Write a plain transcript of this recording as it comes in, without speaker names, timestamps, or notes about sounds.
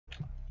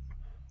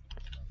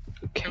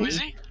Okay. Who is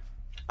he?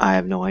 I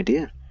have no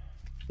idea.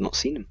 Not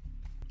seen him.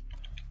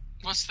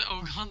 What's the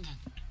Ogun then?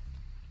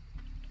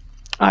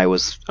 I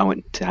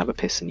went to have a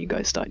piss and you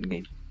guys started the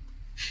game.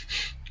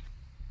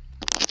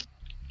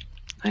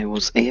 I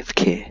was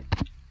AFK.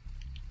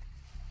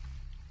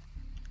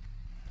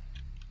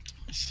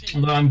 I see.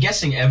 Although I'm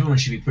guessing everyone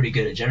should be pretty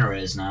good at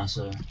generators now,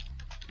 so...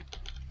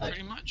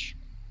 Pretty much.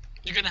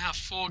 You're gonna have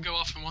 4 go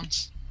off at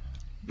once.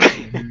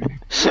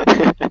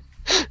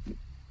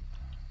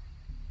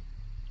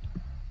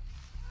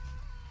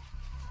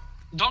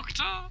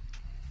 Doctor?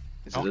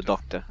 Is it the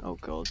doctor? Oh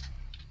god.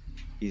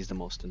 He's the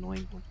most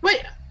annoying one.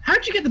 Wait,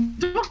 how'd you get the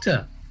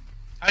doctor?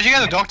 How'd you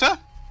get the doctor?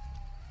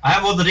 I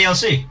have all the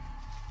DLC,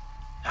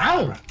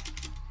 How?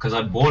 because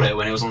I bought it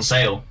when it was on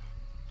sale.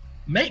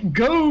 Mate,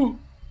 go!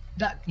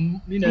 That, you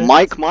know...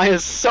 Mike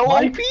Myers so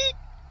Mike? OP!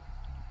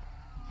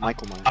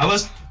 Michael Myers. I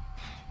was...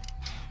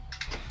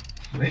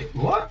 Wait,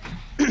 what?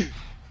 You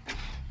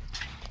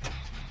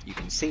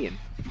can see him,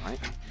 right?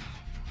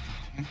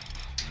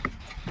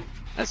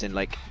 As in,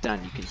 like,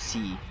 Dan, you can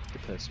see the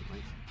person,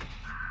 right?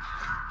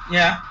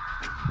 Yeah.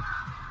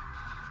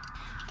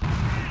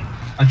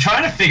 I'm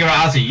trying to figure out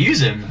how to use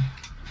him.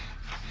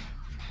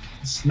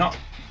 It's not...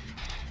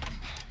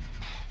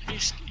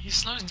 He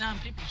slows down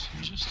people, so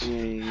he just...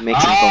 Yeah, he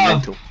makes him go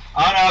mental.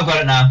 Oh no, I've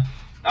got it now.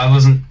 I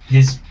wasn't...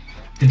 His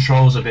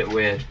controls are a bit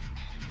weird.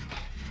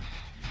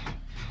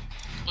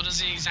 What does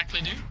he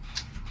exactly do?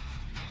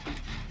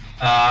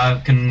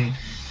 I can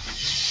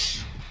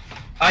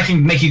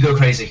make you go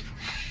crazy.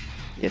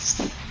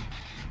 Yes.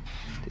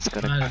 It's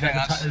got Man, a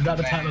is that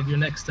the title of your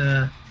next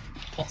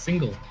pot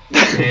single?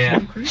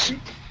 Yeah. Crazy?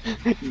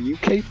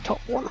 UK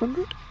top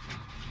 100?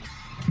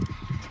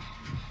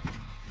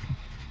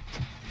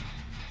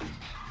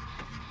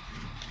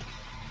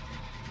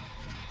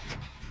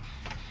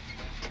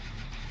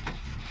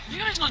 You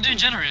guys not doing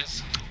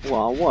generators?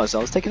 Well, I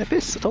was taking a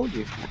piss, I told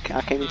you.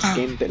 I came into the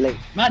game a bit late.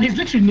 Man, he's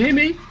literally near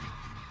me.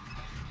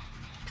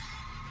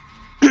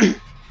 I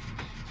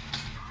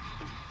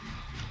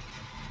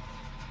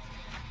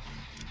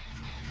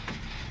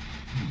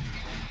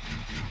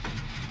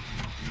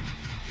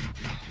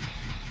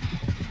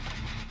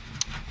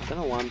don't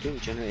know why I'm doing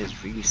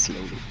generators really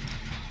slowly.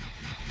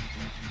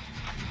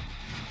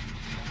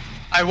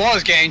 I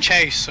was getting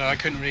chased, so I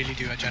couldn't really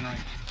do a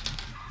generator.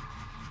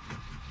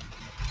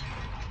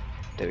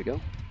 There we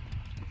go.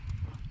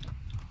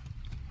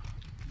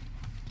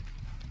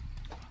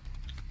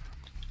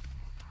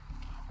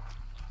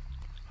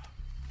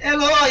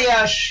 Hello,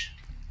 Yash.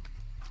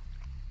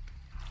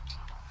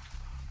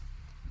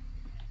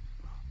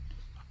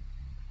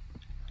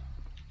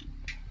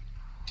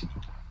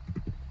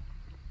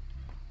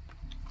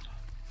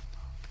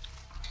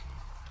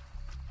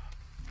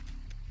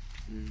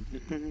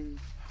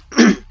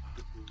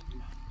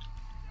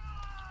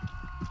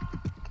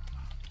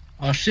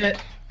 Oh shit.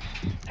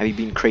 Have you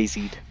been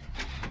crazied?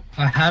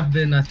 I have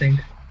been, I think.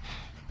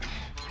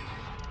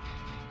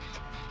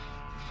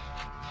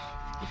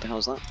 What the hell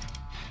is that?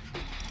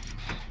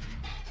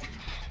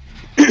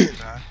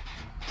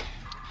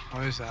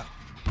 What is that?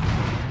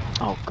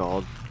 Oh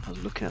god, I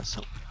was looking at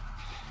something.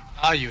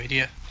 Ah, you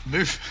idiot.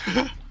 Move.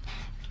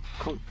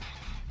 Come on.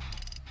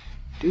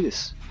 Do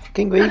this.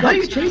 King, where you How are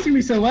you going? chasing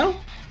me so well?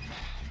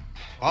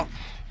 What?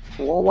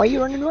 Well, why are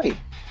you running away?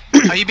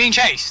 Are you being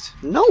chased?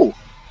 No!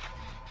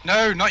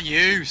 No, not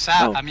you,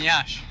 Sal. Oh. I mean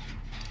Yash.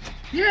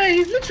 Yeah,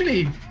 he's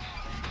literally...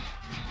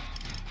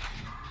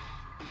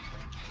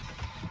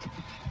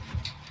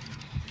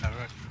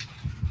 Alright.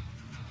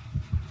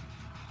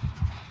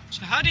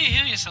 So how do you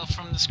heal yourself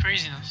from this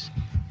craziness?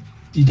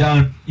 You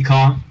don't. You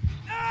can't.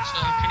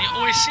 So can you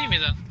always see me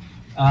then?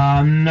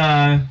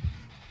 No.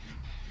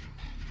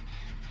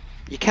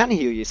 You can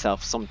heal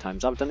yourself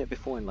sometimes. I've done it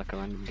before in like a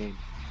random game.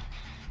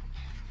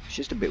 It's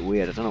just a bit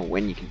weird. I don't know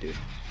when you can do it.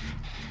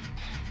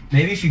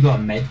 Maybe if you got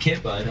a med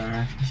kit, but I don't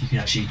know if you can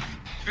actually...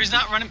 Who's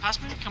that running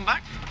past me? Come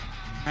back.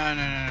 No.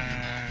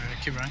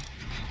 Keep running.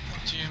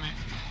 Up to you, mate.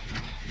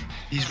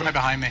 He's right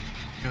behind me.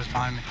 He was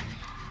behind me.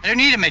 I don't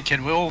need a medkit.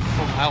 We're all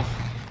full health.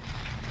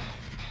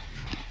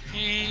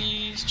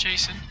 He's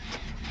chasing.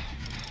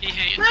 He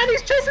hated. Man,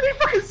 he's chasing me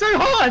fucking so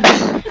hard!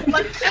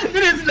 Like 10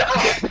 minutes now!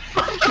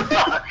 What the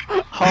fuck?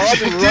 Hard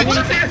Did-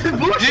 running?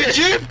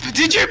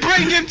 Did you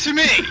bring him to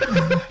me?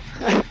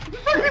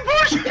 Fucking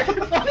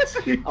bullshit!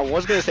 Honestly! I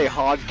was gonna say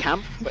hard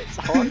camp, but it's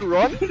hard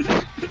run.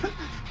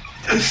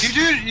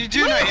 You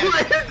do know Yash.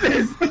 What is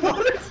this?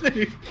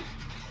 Honestly!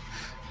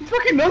 It's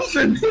fucking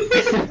nonsense!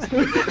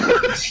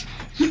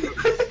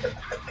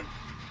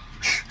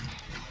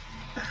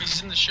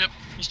 He's in the ship.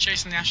 He's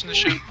chasing the Ash in the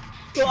ship.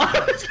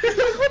 Honestly,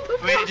 what the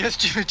Wait,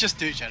 fuck? just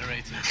do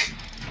generators.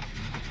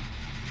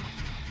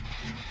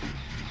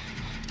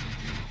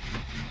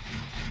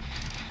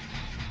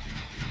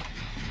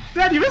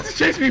 Dad, you must have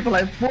chased me for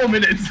like 4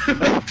 minutes.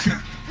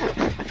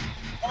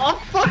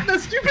 Oh fuck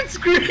that stupid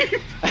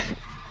scream!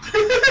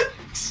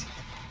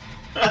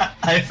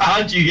 I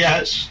found you,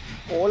 Yash.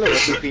 All of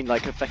us have been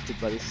like affected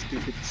by this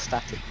stupid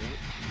static,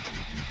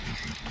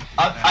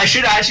 right? I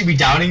should actually be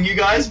downing you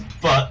guys,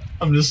 but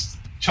I'm just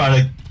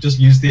trying to just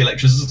use the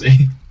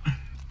electricity.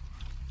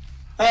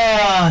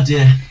 Ah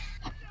dear.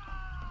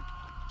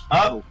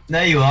 Oh,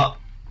 there you are.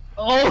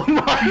 Oh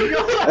my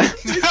god!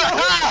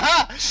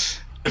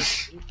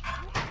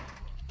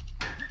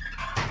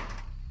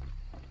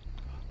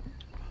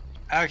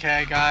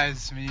 Okay,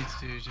 guys, we need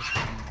to just.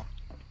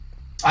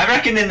 I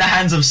reckon in the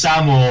hands of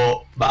Sam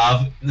or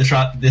Bav,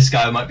 this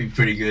guy might be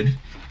pretty good.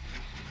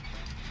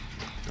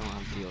 Don't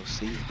have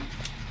DLC.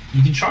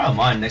 You can try on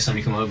mine next time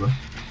you come over.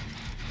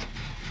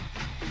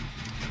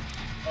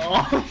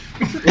 Oh.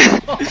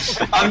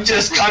 I'm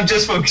just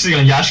focusing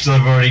on Yash because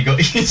I've already got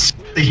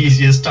the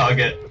easiest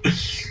target.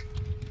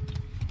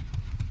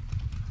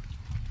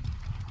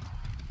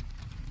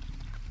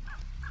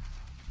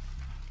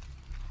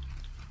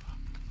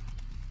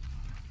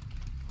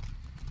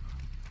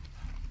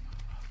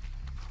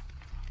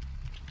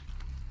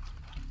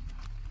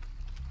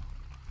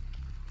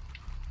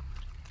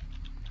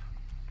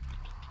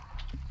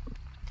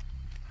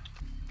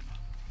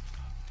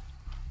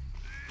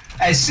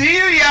 I see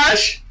you,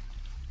 Yash!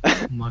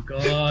 Oh my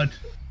god.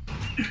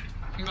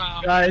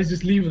 No. Guys,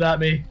 just leave without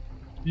me.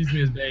 Use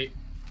me as bait.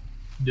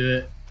 Do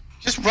it.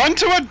 Just run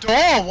to a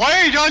door!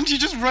 Why aren't you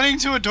just running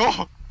to a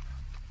door?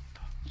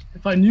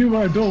 If I knew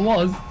where a door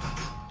was.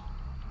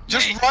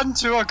 Just run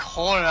to a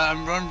corner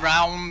and run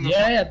round.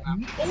 Yeah.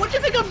 Oh, what do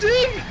you think I'm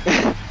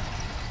doing?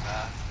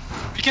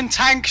 We can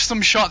tank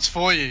some shots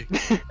for you.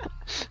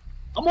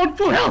 I'm on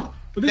full health.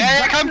 But this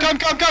Yeah, is come.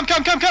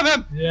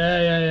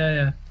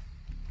 Yeah.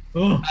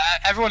 Oh.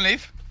 Everyone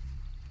leave.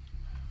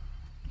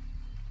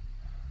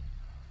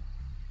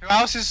 Who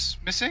else is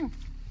missing?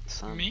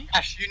 Sam. Me?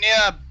 Ash, you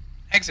near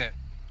exit.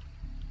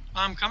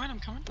 I'm coming.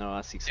 No,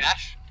 I see Sam.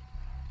 Ash?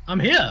 I'm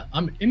here.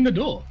 I'm in the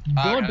door.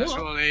 Okay, let's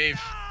Door. all leave.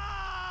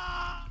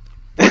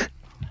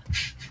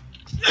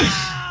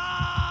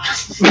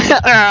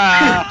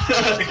 Ah!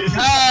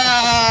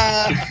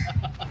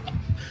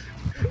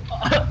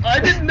 I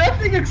did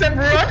nothing except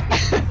run.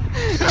 Nothing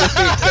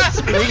except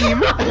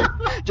scream.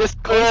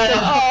 Just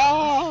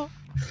go.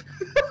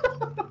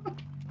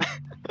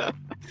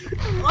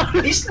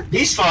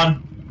 He's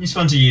fun. He's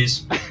fun to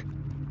use.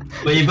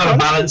 But you've got to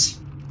balance.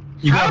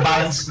 You've got to How did I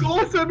balance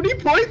score so many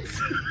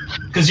points?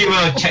 because you were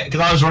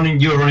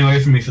running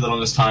away from me for the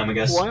longest time. I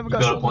guess. Why have I You got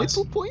built so up points.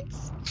 little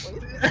points?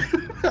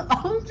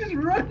 I was just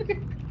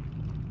running.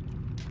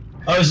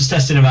 I was just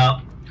testing him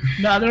out.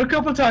 Nah, there are a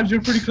couple of times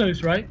you're pretty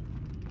close, right?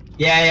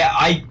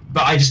 Yeah.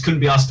 But I just couldn't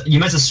be asked. You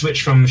meant to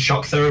switch from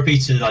shock therapy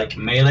to like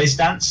melee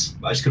stance,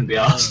 but I just couldn't be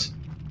asked.